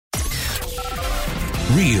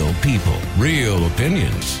Real people, real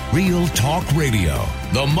opinions, real talk radio.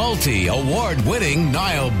 The multi-award-winning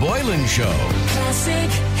Niall Boylan Show.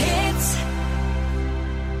 Classic hits.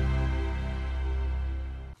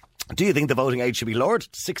 Do you think the voting age should be lowered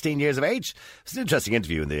to 16 years of age? It's an interesting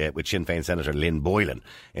interview with Sinn Féin Senator Lynn Boylan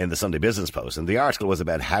in the Sunday Business Post, and the article was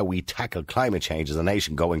about how we tackle climate change as a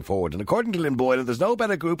nation going forward. And according to Lynn Boylan, there's no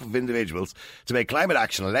better group of individuals to make climate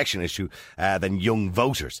action an election issue than young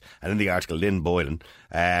voters. And in the article, Lynn Boylan,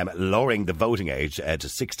 lowering the voting age to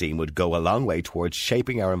 16 would go a long way towards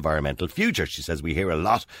shaping our environmental future. She says we hear a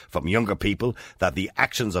lot from younger people that the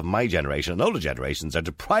actions of my generation and older generations are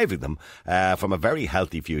depriving them from a very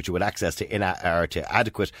healthy future with access to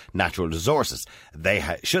adequate natural resources. They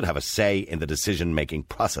should have a say in the decision-making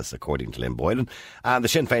process, according to Lynn Boylan. And the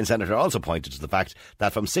Sinn Féin senator also pointed to the fact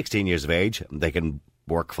that from 16 years of age, they can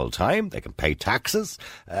work full-time, they can pay taxes,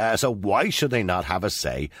 so why should they not have a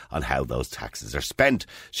say on how those taxes are spent?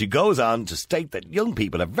 She goes on to state that young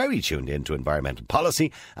people are very tuned into environmental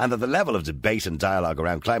policy and that the level of debate and dialogue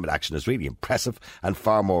around climate action is really impressive and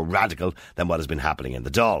far more radical than what has been happening in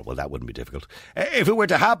the Dáil. Well, that wouldn't be difficult. If it were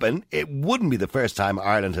to happen, it wouldn't be the first time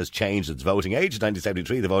Ireland has changed its voting age. In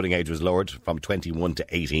 1973, the voting age was lowered from 21 to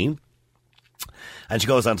 18. And she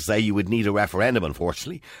goes on to say you would need a referendum,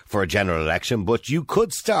 unfortunately, for a general election, but you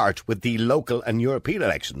could start with the local and European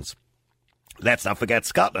elections. Let's not forget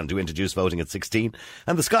Scotland, who introduced voting at 16,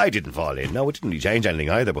 and the sky didn't fall in. No, it didn't really change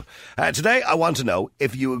anything either. But today I want to know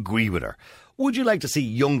if you agree with her. Would you like to see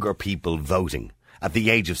younger people voting at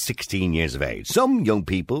the age of 16 years of age? Some young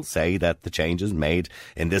people say that the changes made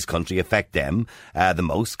in this country affect them the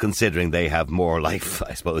most, considering they have more life,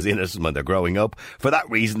 I suppose, in it when they're growing up. For that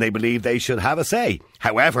reason, they believe they should have a say.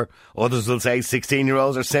 However, others will say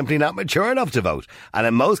 16-year-olds are simply not mature enough to vote, and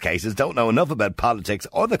in most cases don't know enough about politics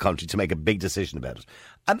or the country to make a big decision about it.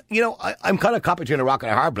 And, you know, I'm kind of caught between a rock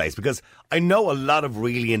and a hard place, because I know a lot of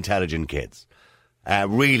really intelligent kids.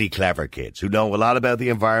 Really clever kids who know a lot about the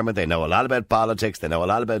environment, they know a lot about politics, they know a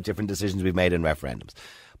lot about different decisions we've made in referendums.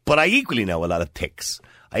 But I equally know a lot of ticks.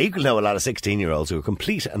 I equally know a lot of 16-year-olds who are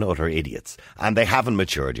complete and utter idiots, and they haven't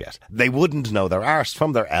matured yet. They wouldn't know their arse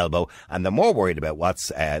from their elbow, and they're more worried about what's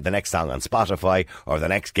the next song on Spotify or the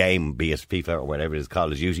next game, be it FIFA or whatever it is, Call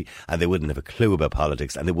of Duty, and they wouldn't have a clue about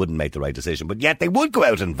politics, and they wouldn't make the right decision. But yet they would go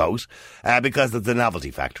out and vote because there's the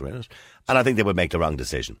novelty factor in it. And I think they would make the wrong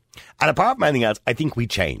decision. And apart from anything else, I think we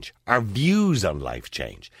change. Our views on life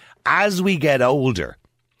change. As we get older,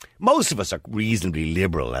 most of us are reasonably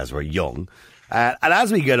liberal as we're young. And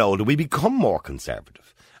as we get older, we become more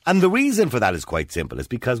conservative. And the reason for that is quite simple. It's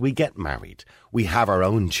because we get married. We have our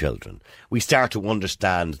own children. We start to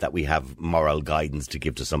understand that we have moral guidance to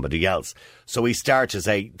give to somebody else. So we start to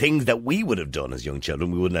say things that we would have done as young children,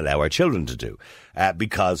 we wouldn't allow our children to do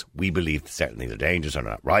because we believe certain things are dangerous or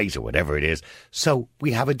not right or whatever it is. So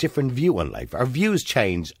we have a different view on life. Our views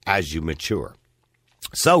change as you mature.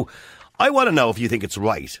 So I want to know if you think it's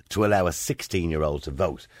right to allow a 16-year-old to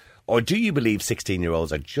vote. Or do you believe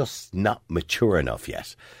 16-year-olds are just not mature enough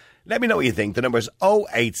yet? Let me know what you think. The number is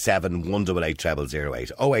 087 188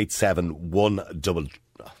 0008. 087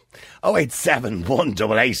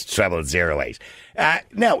 188 0008.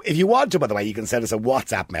 Now, if you want to, by the way, you can send us a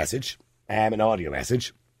WhatsApp message, an audio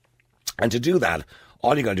message. And to do that,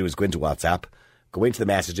 all you got to do is go into WhatsApp, go into the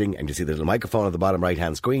messaging, and you see the little microphone at the bottom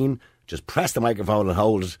right-hand screen. Just press the microphone and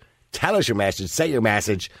hold it. Tell us your message. Say your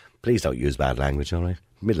message. Please don't use bad language, all right?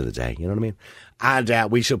 Middle of the day, you know what I mean?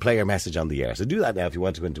 And we shall play your message on the air. So do that now if you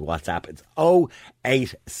want to go into WhatsApp. It's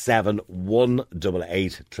 087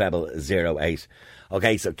 188 0008.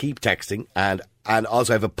 Okay, so keep texting. And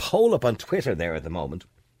also I have a poll up on Twitter there at the moment.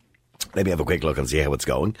 Let me have a quick look and see how it's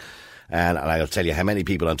going. And I'll tell you how many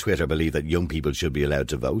people on Twitter believe that young people should be allowed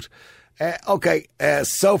to vote.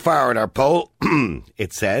 So far in our poll,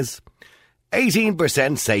 it says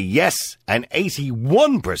 18% say yes and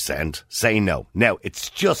 81% say no. Now, it's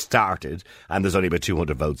just started and there's only about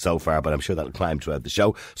 200 votes so far, but I'm sure that'll climb throughout the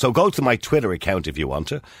show. So go to my Twitter account if you want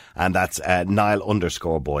to, and that's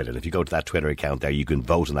Niall_Boylan. If you go to that Twitter account there, you can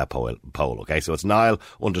vote on that poll, okay? So it's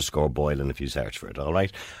Niall_Boylan if you search for it, all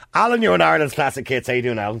right? Alan, you're in Ireland's Classic Hits. How you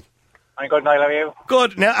doing, Alan? I'm good, Niall. How are you?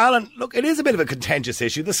 Good. Now, Alan, look, it is a bit of a contentious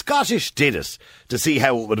issue. The Scottish did it to see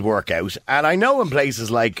how it would work out. And I know in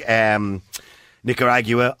places like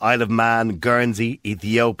Nicaragua, Isle of Man, Guernsey,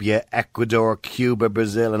 Ethiopia, Ecuador, Cuba,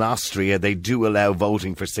 Brazil and Austria, they do allow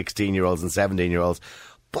voting for 16-year-olds and 17-year-olds.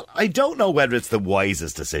 But I don't know whether it's the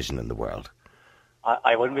wisest decision in the world.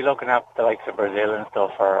 I wouldn't be looking at the likes of Brazil and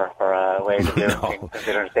stuff for a way to do things,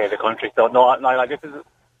 considering the state of the country. So, no, this is...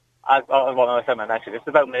 This is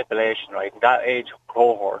about manipulation, right? That age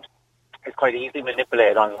cohort, is quite easily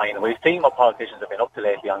manipulated online. And we've seen what politicians have been up to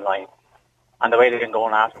lately online and the way they've been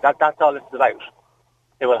going after that. That's all it's about.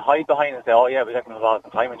 They will hide behind and say, oh yeah, we're getting involved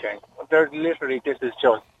in climate change. But they're literally, this is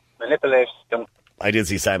just manipulation. I did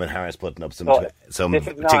see Simon Harris putting up some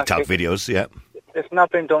TikTok videos, yeah. It's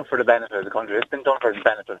not been done for the benefit of the country. It's been done for the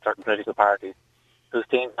benefit of certain political parties who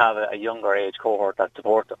seem to have a younger age cohort that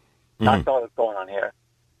support them. That's all that's going on here.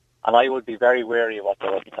 And I would be very wary of what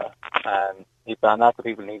they're up to. And that's what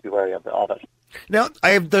people need to be wary of it. Now,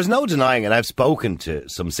 there's no denying it. I've spoken to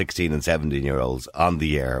some 16 and 17-year-olds on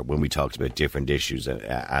the air when we talked about different issues.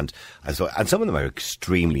 And some of them are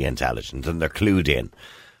extremely intelligent and they're clued in.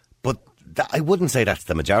 But I wouldn't say that's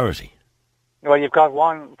the majority. Well, you've got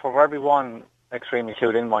one, for every one extremely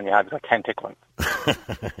clued in one you have, you've got 10 tick ones.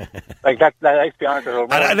 Like that, let's be honest.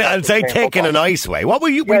 I'd say tick in a nice way. What were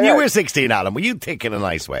you, when you were 16, Alan, were you tick in a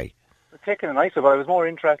nice way? Tick in a nice way, but I was more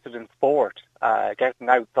interested in sport, getting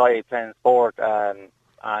outside, playing sport,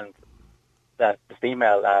 and the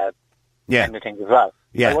female end of things as well.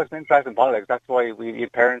 Yeah. I wasn't interested in politics. That's why we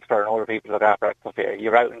need parents for and older people to look after that stuff here.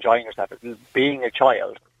 You're out enjoying yourself. It's being a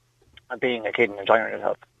child and being a kid and enjoying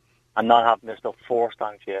yourself and not having this stuff forced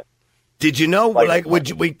onto you. Did you know,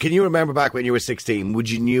 can you remember back when you were 16, would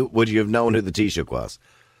you have known who the Taoiseach was?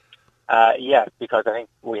 Yeah, because I think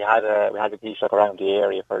we had a Taoiseach around the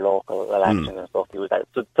area for local elections and stuff. He was out.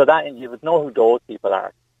 So that you would know who those people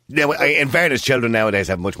are. Now, in fairness, children nowadays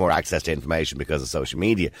have much more access to information because of social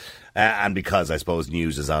media and because, I suppose,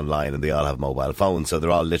 news is online and they all have mobile phones, so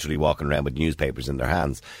they're all literally walking around with newspapers in their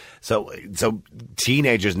hands. So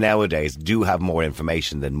teenagers nowadays do have more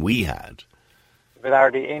information than we had. But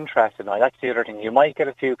are they interested now? That's the other thing. You might get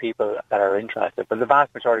a few people that are interested, but the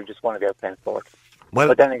vast majority just want to be out playing sport. Well,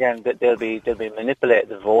 but then again, they'll be manipulated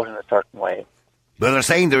to vote in a certain way. Well, they're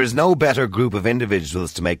saying there is no better group of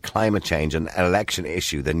individuals to make climate change an election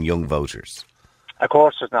issue than young voters. Of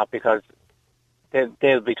course there's not, because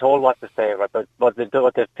they'll be told what to say, right? But what they've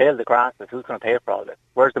failed to grasp is who's going to pay for all this.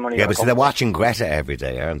 Where's the money? Yeah, but see, they're watching Greta every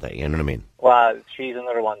day, aren't they? You know what I mean? Well, she's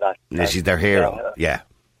another one that... she's their hero, yeah.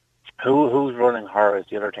 Who's running her is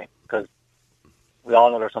the other thing, because we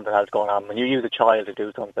all know there's something else going on. When you use a child to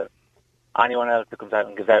do something, anyone else that comes out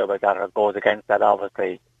and gives out about that or goes against that,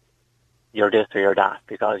 obviously, you're this or you're that,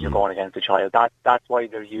 because you're going against a child. That's why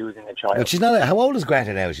they're using a child. But she's not... How old is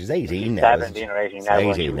Greta now? She's 18 now. 17 or 18 now.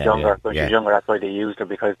 When she was younger, when she was younger, that's why they used her,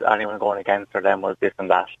 because anyone going against her then was this and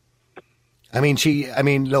that. I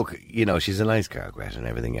mean, look, you know, she's a nice girl, Greta, and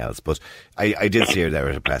everything else, but I did see her there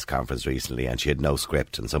at a press conference recently, and she had no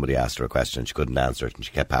script, and somebody asked her a question, she couldn't answer it, and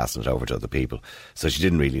she kept passing it over to other people, so she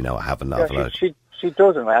didn't really know have an awful lot. She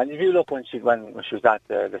doesn't, right? And if you look when she was at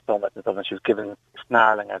the summit and stuff, and she was giving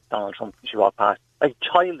snarling at Donald Trump, and she walked past, like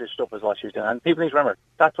childish stuff is what she was doing, and people need to remember,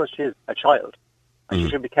 that's what she is, a child, and she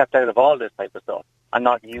should be kept out of all this type of stuff, and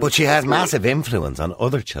not used. But she has massive influence on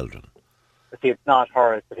other children. See, it's not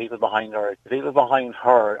her, it's the people behind her. The people behind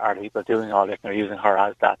her are the people doing all this, and they're using her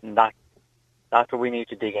as that. And that's what we need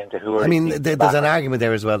to dig into. There's an argument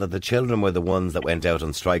there as well that the children were the ones that went out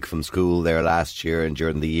on strike from school there last year and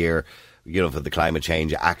during the year, you know, for the climate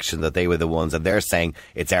change action, that they were the ones, and they're saying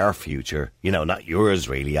it's our future, you know, not yours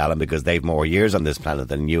really, Alan, because they've more years on this planet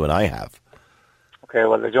than you and I have. Okay,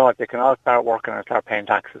 well, you know what, they can all start working and start paying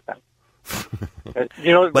taxes then.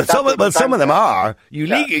 You know, but some of them are. You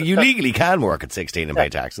legally can work at 16 and pay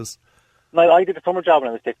taxes. No, I did a summer job when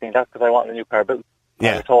I was 16. That's because I wanted a new pair of boots.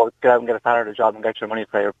 Yeah. I was told, get out and get a Saturday job and get your money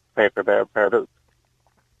to pay for a pair of boots.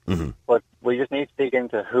 Mm-hmm. But we just need to dig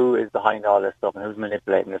into who is behind all this stuff and who's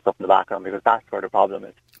manipulating this stuff in the background, because that's where the problem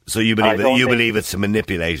is. So you believe it's to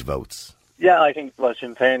manipulate votes? Yeah, I think, well,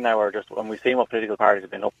 Sinn Féin now are just, when we've seen what political parties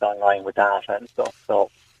have been up online with that and stuff, so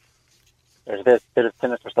there's a bit of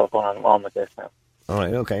sinister stuff going on with this now. All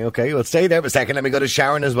right, okay. Well, stay there for a second. Let me go to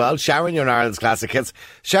Sharon as well. Sharon, you're in Ireland's Classic Hits.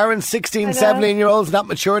 Sharon, 16, 17-year-olds not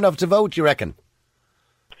mature enough to vote, you reckon?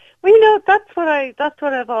 Well, you know, that's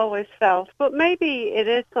what I've always felt. But maybe it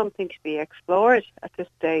is something to be explored at this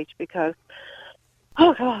stage, because,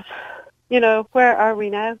 oh God, you know, where are we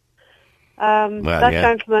now?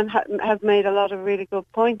 Gentleman has made a lot of really good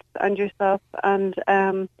points, and yourself, and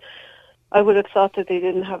I would have thought that they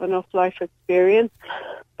didn't have enough life experience,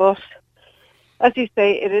 but as you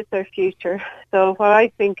say, it is their future. So what I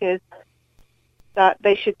think is that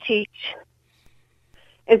they should teach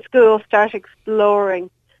in school, start exploring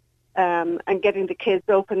and getting the kids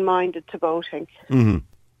open-minded to voting. Mm-hmm.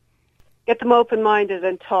 Get them open-minded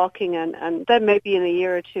and talking, and then maybe in a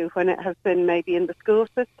year or two, when it has been maybe in the school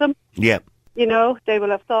system, you know, they will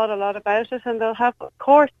have thought a lot about it, and they'll have, of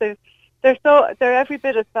course, they're every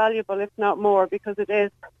bit as valuable, if not more, because it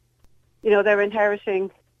is, you know, they're inheriting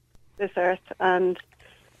this earth, and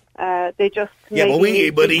they just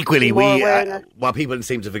but equally, more awareness. what people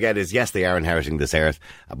seem to forget is, yes, they are inheriting this earth,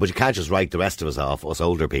 but you can't just write the rest of us off, us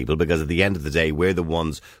older people, because at the end of the day, we're the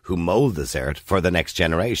ones who mould this earth for the next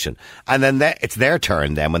generation. And then it's their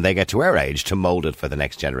turn then, when they get to our age, to mould it for the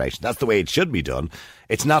next generation. That's the way it should be done.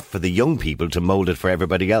 It's not for the young people to mould it for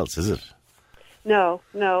everybody else, is it? No,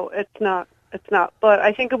 it's not. It's not. But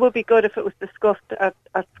I think it would be good if it was discussed at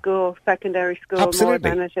school, secondary school, Absolutely.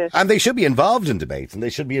 more than it is. And they should be involved in debates, and they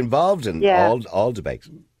should be involved in all debates.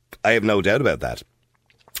 I have no doubt about that.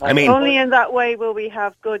 I mean, only in that way will we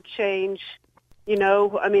have good change. You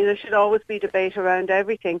know, I mean, there should always be debate around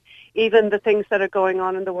everything, even the things that are going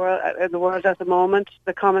on in the world at the moment.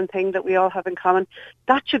 The common thing that we all have in common,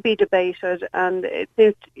 that should be debated, and that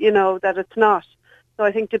it's not. So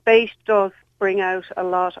I think debate does bring out a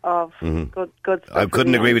lot of good stuff. I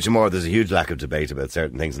couldn't agree with you more. There's a huge lack of debate about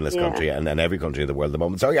certain things in this country and every country in the world at the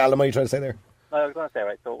moment. Sorry, Alan, what are you trying to say there? No, I was going to say,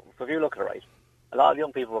 right, so if you look at it, right, a lot of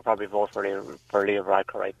young people will probably vote for Leo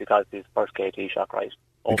Varadkar, right, because he's first KT shock, right?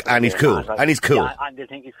 And he's cool. Right? And he's cool. Yeah, and they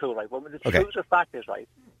think he's cool, right? Well, the truth of the fact is, right,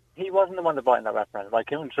 he wasn't the one that brought in that referendum. Like,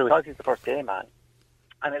 coming through, because he's the first gay man.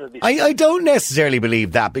 And it'll be I don't necessarily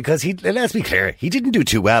believe that, because let's be clear, he didn't do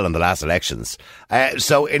too well in the last elections.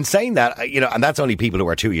 So in saying that, and that's only people who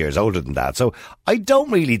are 2 years older than that. So I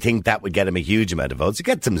don't really think that would get him a huge amount of votes. It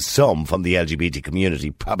gets him some from the LGBT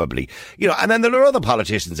community, probably. And then there are other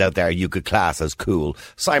politicians out there you could class as cool.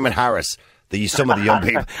 Simon Harris. Some of the young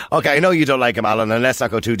people. Okay, I know you don't like him, Alan, and let's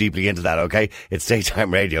not go too deeply into that, okay? It's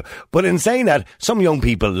daytime radio. But in saying that, some young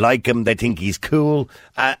people like him, they think he's cool,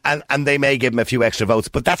 and they may give him a few extra votes,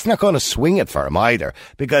 but that's not going to swing it for him either,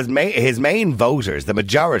 because his main voters, the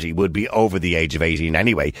majority, would be over the age of 18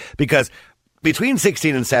 anyway, because between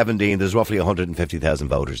 16 and 17, there's roughly 150,000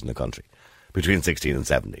 voters in the country. Between 16 and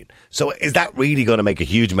 17. So is that really going to make a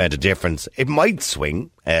huge amount of difference? It might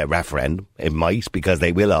swing a referendum. It might, because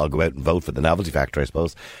they will all go out and vote for the novelty factor, I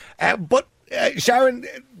suppose. But Sharon,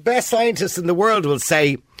 best scientists in the world will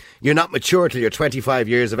say you're not mature till you're 25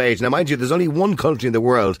 years of age. Now, mind you, there's only one country in the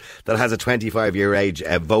world that has a 25-year age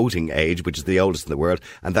voting age, which is the oldest in the world,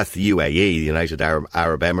 and that's the UAE, the United Arab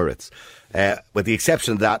Emirates. With the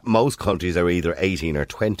exception that most countries are either 18 or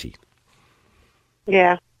 20.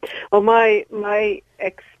 Yeah. Well, my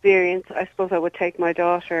experience, I suppose I would take my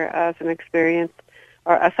daughter as an experience,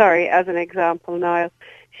 as an example, Niall.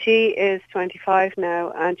 She is 25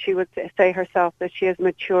 now, and she would say herself that she has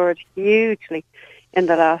matured hugely in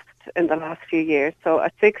the last few years. So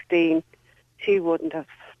at 16, she wouldn't have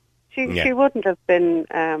been,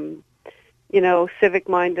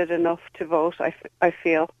 civic-minded enough to vote, I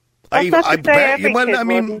feel.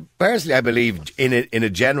 Personally, I believe in a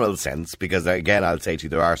general sense, because again, I'll say to you,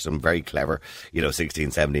 there are some very clever,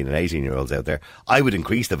 16, 17 and 18 year olds out there. I would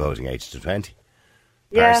increase the voting age to 20.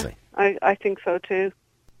 Yeah, personally. I think so too.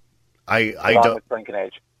 Along with drinking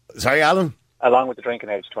age. Sorry, Alan? Along with the drinking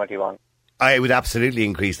age, 21. I would absolutely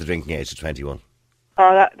increase the drinking age to 21.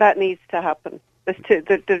 Oh, that needs to happen.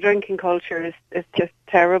 The drinking culture is just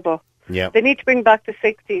terrible. Yeah. They need to bring back the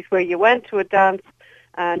 60s where you went to a dance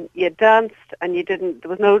and you danced and there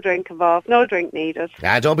was no drink involved, no drink needed.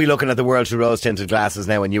 Don't be looking at the world through rose-tinted glasses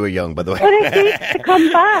now when you were young, by the way. But it needs to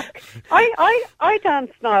come back. I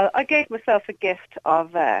danced now. I gave myself a gift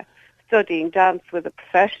of studying dance with a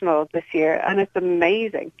professional this year, and it's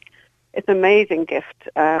amazing. It's an amazing gift.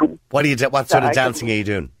 What sort of dancing are you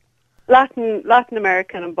doing? Latin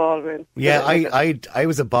American and ballroom. Yeah, I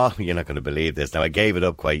was a ballroom. You're not going to believe this. Now, I gave it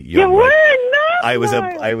up quite young. You were not. I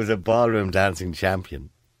was a ballroom dancing champion.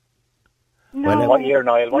 No. What year,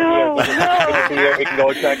 Niall? What year? Give us the year. We can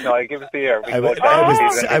go check, Niall. Give us the year.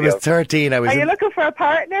 I was 13. Are you looking for a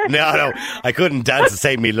partner? No. I couldn't dance to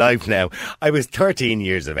save me life now. I was 13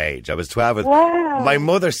 years of age. I was 12. Wow. My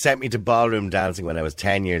mother sent me to ballroom dancing when I was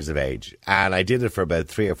 10 years of age. And I did it for about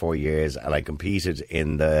 3 or 4 years. And I competed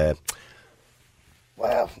in the...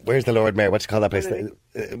 Well, where's the Lord Mayor? What do you call that place?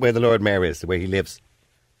 Where the Lord Mayor is, where he lives.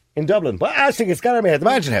 In Dublin. But I think it's got the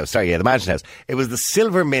Mansion House. Sorry, the Mansion House. It was the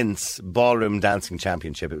Silver Mints Ballroom Dancing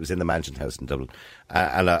Championship. It was in the Mansion House in Dublin.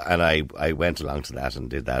 And I went along to that and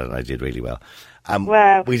did that, and I did really well.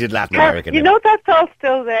 Wow. We did Latin American. You know, that's all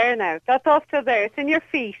still there now. That's all still there. It's in your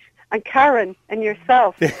feet. And Karen and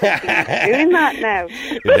yourself doing that now.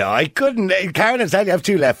 No, I couldn't. Karen, I tell you, I have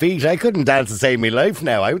 2 left feet. I couldn't dance to save me life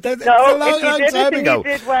now. That's a long time ago. You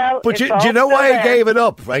did well, but do you know why I gave it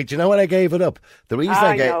up, right? Do you know why I gave it up? The reason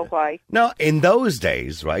I know why. No, in those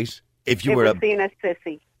days, right, if you were seen as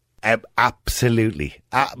sissy. Absolutely.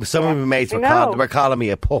 Some of my mates were calling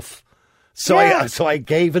me a puff. So I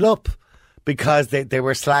gave it up. because they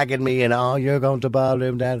were slagging me and, oh, you're going to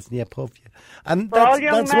ballroom dancing, yeah, puff you. And For all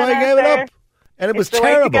young that's men why I out gave it there, up. And it was it's the way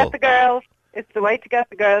to terrible. get the girls. It's the way to get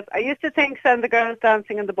the girls. I used to think send the girls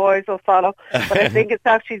dancing and the boys will follow, but I think it's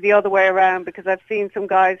actually the other way around, because I've seen some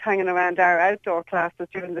guys hanging around our outdoor classes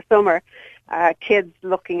during the summer, kids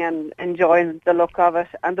looking and enjoying the look of it,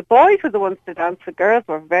 and the boys were the ones to dance. The girls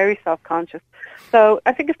were very self-conscious. So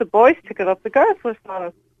I think if the boys took it up, the girls would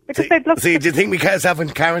follow. Because they'd look. Do you think myself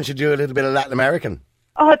and Karen should do a little bit of Latin American?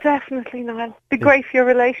 Oh, definitely, Niall. Be great for your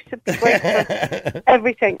relationship. Be great for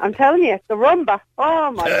everything. I'm telling you, the rumba.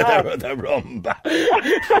 Oh, my God. The rumba.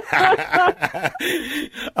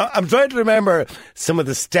 I'm trying to remember some of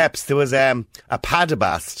the steps. There was a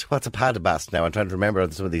padabast. What's a padabast now? I'm trying to remember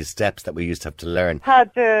some of these steps that we used to have to learn. Was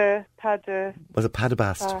it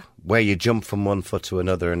padabast? Where you jump from one foot to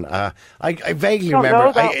another. And I vaguely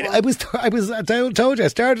remember. I told you, I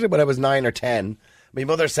started it when I was 9 or 10. My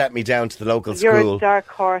mother sent me down to the local school. You're a dark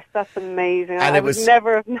horse. That's amazing. And I would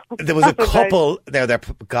never have known. There was a couple there.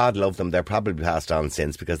 God love them. They're probably passed on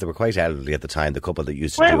since, because they were quite elderly at the time. The couple that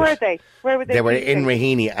used to do it. Where were they? Where were they? They were in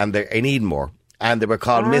Raheny and they're in Edenmore, and they were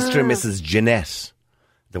called Mr. and Mrs. Jeanette.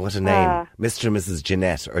 There was a name, Mr. and Mrs.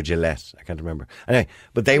 Jeanette or Gillette. I can't remember. Anyway,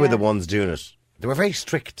 but they were the ones doing it. They were very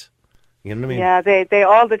strict. You know what I mean? Yeah, they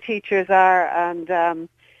all the teachers are, and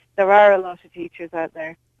there are a lot of teachers out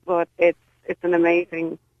there, but it's an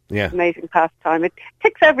amazing pastime. It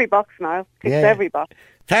ticks every box now. Every box.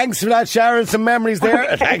 Thanks for that, Sharon. Some memories there.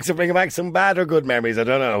 Okay. Thanks for bringing back some bad or good memories. I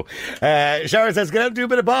don't know. Sharon says, get out and do a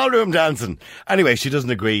bit of ballroom dancing. Anyway, she doesn't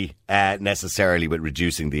agree necessarily with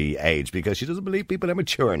reducing the age, because she doesn't believe people are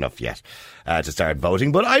mature enough yet to start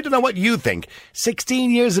voting. But I don't know what you think.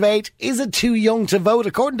 16 years of age, is it too young to vote?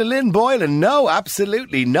 According to Lynn Boylan, no,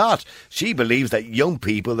 absolutely not. She believes that young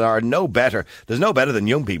people are no better. There's no better than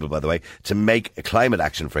young people, by the way, to make a climate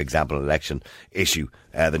action, for example, an election issue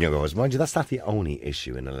than younger ones. Mind you, that's not the only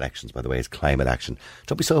issue in elections, by the way, is climate action.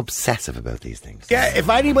 Don't be so obsessive about these things. Yeah, if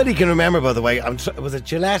anybody can remember, by the way, was it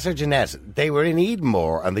Gillette or Jeanette? They were in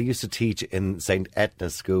Edenmore, and they used to teach in St.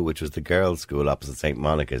 Etna's School, which was the girls' school opposite St.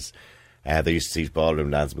 Monica's. They used to teach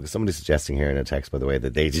ballroom dancing, because somebody's suggesting here in a text, by the way,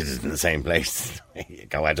 that they did it in the same place.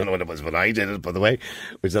 I don't know what it was, but I did it, by the way,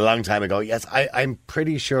 which is a long time ago. Yes, I'm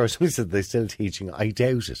pretty sure. Somebody said they're still teaching. I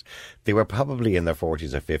doubt it. They were probably in their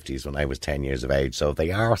 40s or 50s when I was 10 years of age. So if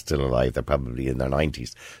they are still alive, they're probably in their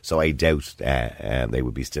 90s. So I doubt they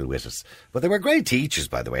would be still with us. But they were great teachers,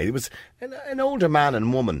 by the way. It was an older man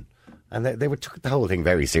and woman, and they took the whole thing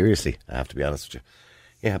very seriously, I have to be honest with you.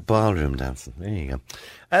 Yeah, ballroom dancing. There you go.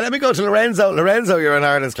 Let me go to Lorenzo. Lorenzo, you're in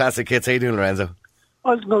Ireland's Classic Hits. How you doing, Lorenzo?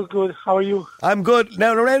 I'm good. How are you? I'm good.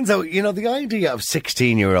 Now, Lorenzo, you know, the idea of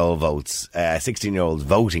 16-year-olds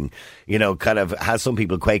voting, you know, kind of has some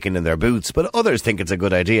people quaking in their boots, but others think it's a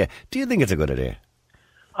good idea. Do you think it's a good idea?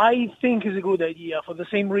 I think it's a good idea for the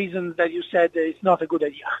same reasons that you said it's not a good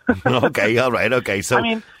idea. Okay, all right, okay. So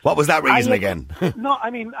what was that reason again?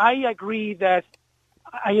 I agree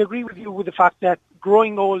with you with the fact that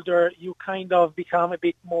growing older, you kind of become a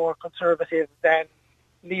bit more conservative than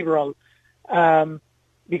liberal,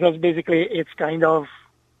 because basically it's kind of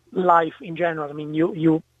life in general. I mean,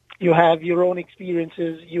 you have your own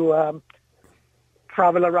experiences, you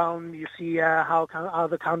travel around, you see how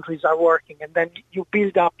other countries are working, and then you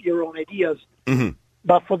build up your own ideas. Mm-hmm.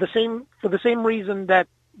 But for the same reason that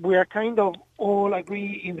we are kind of all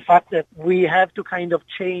agree in the fact that we have to kind of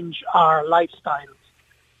change our lifestyles,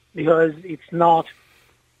 because it's not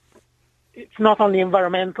only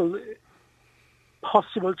environmental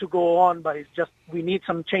possible to go on, but it's just we need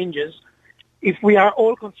some changes. If we are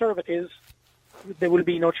all conservatives, there will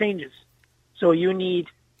be no changes. So you need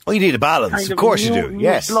a balance. Of course you do.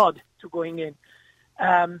 Yes, blood to going in.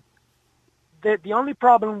 The only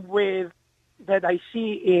problem with that I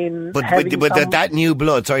see in that new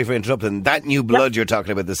blood. Sorry for interrupting. That new blood you're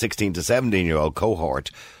talking about, the 16 to 17-year-old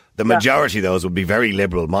cohort. The majority of those would be very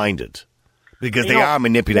liberal-minded, because they are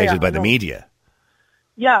manipulated by the media.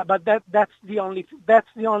 Yeah, but that's the only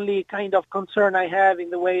kind of concern I have in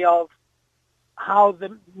the way of how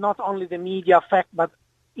not only the media affect, but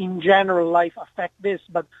in general life affect this,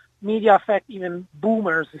 but media affect even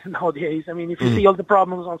boomers nowadays. I mean, if you see all the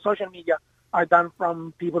problems on social media are done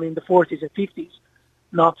from people in the 40s and 50s,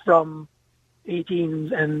 not from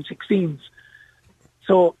 18s and 16s.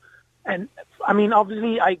 So, and I mean,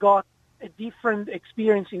 obviously I got a different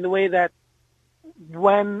experience in the way that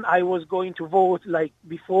when I was going to vote, like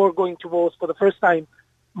before going to vote for the first time,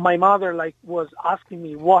 my mother was asking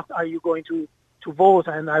me, what are you going to vote?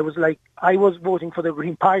 And I was like, I was voting for the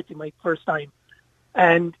Green Party my first time.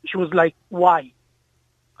 And she was like, why?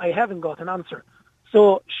 I haven't got an answer.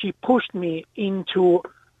 So she pushed me into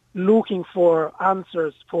looking for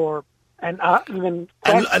answers for, and even...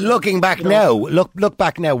 And looking back now, look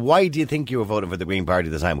back now, why do you think you were voting for the Green Party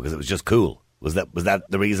at the time? Because it was just cool. Was that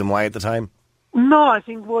the reason why at the time? No, I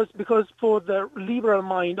think it was because for the liberal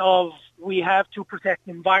mind of we have to protect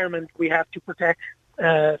the environment, we have to protect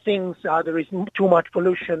things, there is too much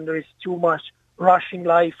pollution, there is too much rush in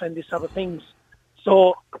life and these other things.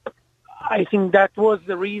 So I think that was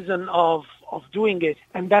the reason of doing it,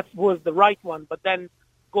 and that was the right one. But then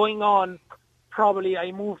going on, probably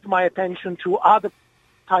I moved my attention to other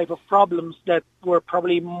type of problems that were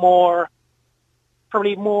probably more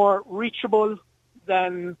reachable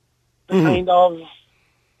than the kind of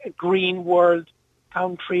green world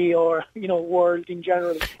country or, world in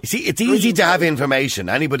general. You see, it's easy to have information.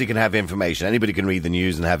 Anybody can have information. Anybody can read the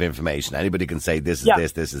news and have information. Anybody can say this is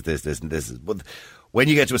this, this is this, this and this is... But when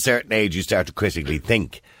you get to a certain age, you start to critically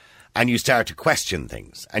think. And you start to question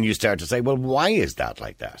things. And you start to say, well, why is that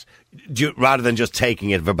like that? Rather than just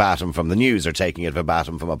taking it verbatim from the news or taking it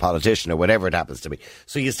verbatim from a politician or whatever it happens to be.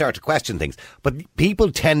 So you start to question things. But people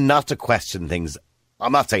tend not to question things.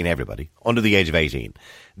 I'm not saying everybody. Under the age of 18.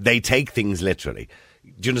 They take things literally.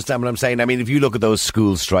 Do you understand what I'm saying? I mean, if you look at those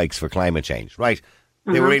school strikes for climate change, right?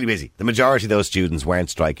 They were really busy. The majority of those students weren't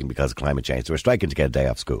striking because of climate change. They were striking to get a day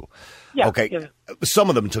off school. Yeah, okay. Yeah. Some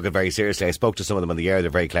of them took it very seriously. I spoke to some of them on the air.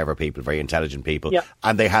 They're very clever people, very intelligent people. Yeah.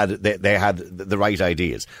 And they had the right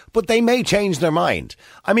ideas. But they may change their mind.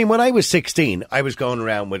 I mean, when I was 16, I was going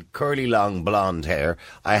around with curly, long, blonde hair.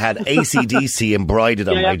 I had AC/DC embroidered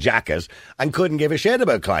on my jacket and couldn't give a shit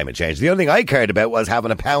about climate change. The only thing I cared about was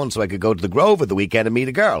having £1 so I could go to the Grove at the weekend and meet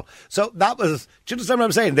a girl. So that was, do you understand what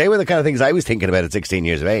I'm saying? They were the kind of things I was thinking about at 16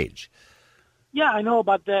 years of age. Yeah, I know,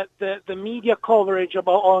 but the media coverage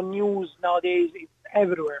on news nowadays is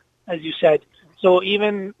everywhere, as you said. So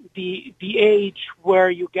even the age where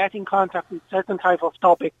you get in contact with certain type of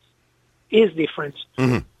topics is different.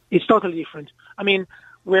 Mm-hmm. It's totally different. I mean,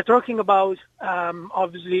 we're talking about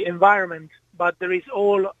obviously environment, but there is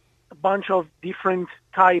all a bunch of different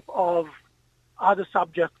type of other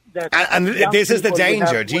subjects that... And this is the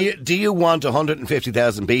danger. Do you want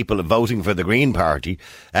 150,000 people voting for the Green Party?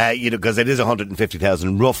 Because it is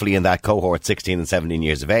 150,000 roughly in that cohort, 16 and 17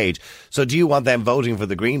 years of age. So do you want them voting for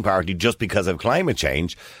the Green Party just because of climate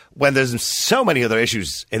change when there's so many other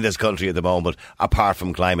issues in this country at the moment apart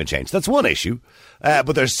from climate change? That's one issue.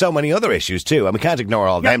 But there's so many other issues too, and we can't ignore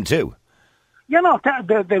all them too. Yeah, no,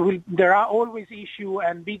 there are always issue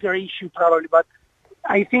and bigger issue probably, but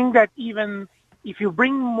I think that even if you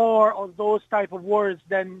bring more of those type of words,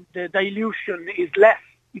 then the dilution is less.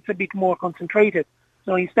 It's a bit more concentrated.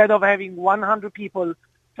 So instead of having 100 people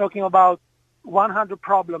talking about 100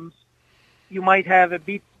 problems, you might have a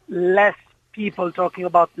bit less people talking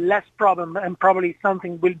about less problem, and probably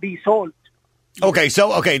something will be solved. Okay,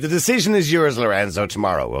 the decision is yours, Lorenzo,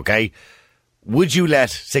 tomorrow, okay? Would you let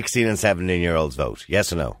 16 and 17-year-olds vote?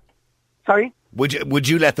 Yes or no? Sorry? Would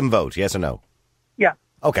you let them vote? Yes or no? Yeah.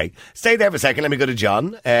 Okay, stay there for a second. Let me go to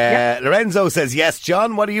John. Lorenzo says yes.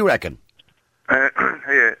 John, what do you reckon?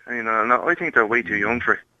 I think they're way too young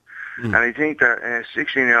for it. And I think that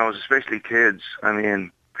 16-year-olds, especially kids,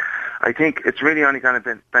 I think it's really only going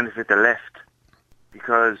to benefit the left,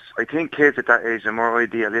 because I think kids at that age are more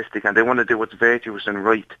idealistic and they want to do what's virtuous and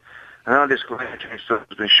right. And all this climate change stuff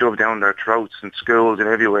has been shoved down their throats in schools and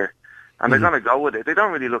everywhere. And they're going to go with it. They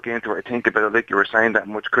don't really look into it or think about it like you were saying, that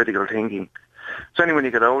much critical thinking. It's only when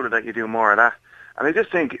you get older that you do more of that. And I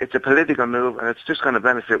just think it's a political move, and it's just going to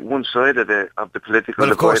benefit one side of the political...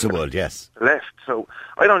 Well, of course it would, yes. Left. So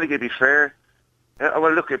I don't think it'd be fair.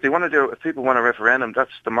 Well, look, if people want a referendum,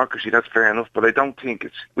 that's democracy, that's fair enough. But I don't think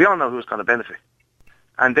we all know who's going to benefit.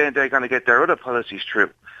 And then they're going to get their other policies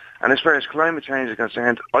through. And as far as climate change is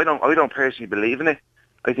concerned, I don't personally believe in it.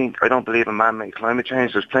 I don't believe in man-made climate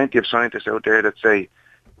change. There's plenty of scientists out there that say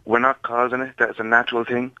we're not causing it, that's a natural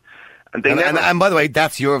thing. And by the way,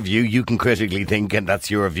 that's your view. You can critically think, and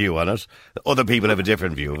that's your view on it. Other people have a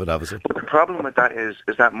different view of it, obviously. But the problem with that is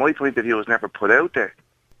that my point of view is never put out there.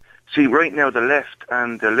 See, right now the left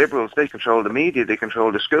and the liberals, they control the media, they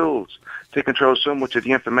control the schools, they control so much of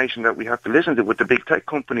the information that we have to listen to with the big tech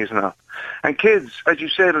companies and all. And kids, as you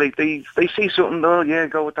said, like they see something, oh yeah,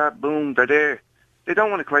 go with that, boom, they're there. They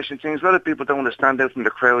don't want to question things. A lot of people don't want to stand out from the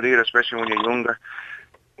crowd either, especially when you're younger.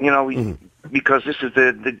 because this is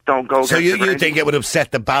the don't go. So you think it would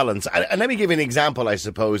upset the balance? And let me give you an example, I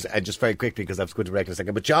suppose, just very quickly, because I've going to break in a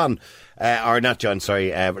second. But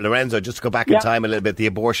Lorenzo, just to go back in time a little bit, the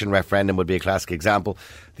abortion referendum would be a classic example.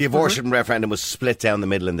 The abortion referendum was split down the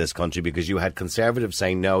middle in this country because you had conservatives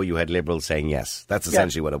saying no, you had liberals saying yes. That's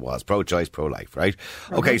essentially what it was. Pro-choice, pro-life, right?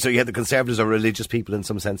 Okay, so you had the conservatives are religious people in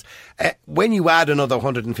some sense. When you add another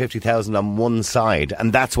 150,000 on one side,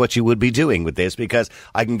 and that's what you would be doing with this, because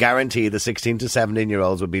I can guarantee the 16 to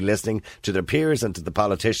 17-year-olds would be listening to their peers and to the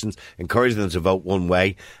politicians, encouraging them to vote one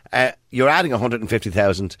way. You're adding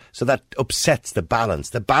 150,000, so that upsets the balance.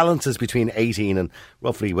 The balance is between 18 and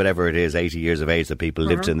roughly whatever it is, 80 years of age that people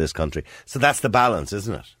lived in this country. So that's the balance,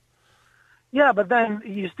 isn't it? Yeah, but then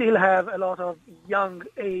you still have a lot of young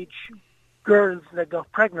age girls that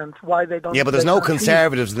got pregnant. Why they don't? Yeah, but there's no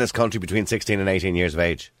conservatives in this country between 16 and 18 years of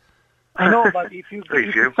age. I know, but if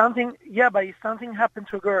something happened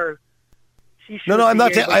to a girl. I'm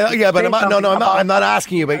not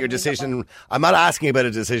asking you about your decision. I'm not asking you about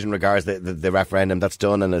a decision regards the referendum. That's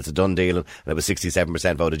done and it's a done deal, and it was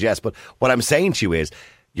 67% voted yes. But what I'm saying to you is,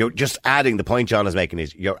 you're just adding, the point John is making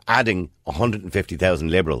is, you're adding 150,000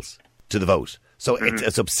 liberals to the vote. So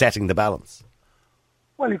it's upsetting the balance.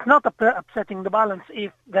 Well, it's not upsetting the balance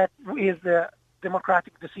if that is the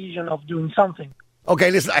democratic decision of doing something.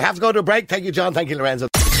 Okay, listen, I have to go to a break. Thank you, John. Thank you, Lorenzo.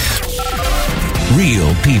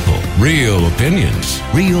 Real people, real opinions,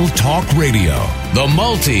 Real Talk Radio. The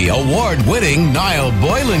multi-award-winning Niall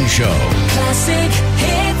Boylan Show. Classic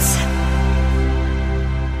hits.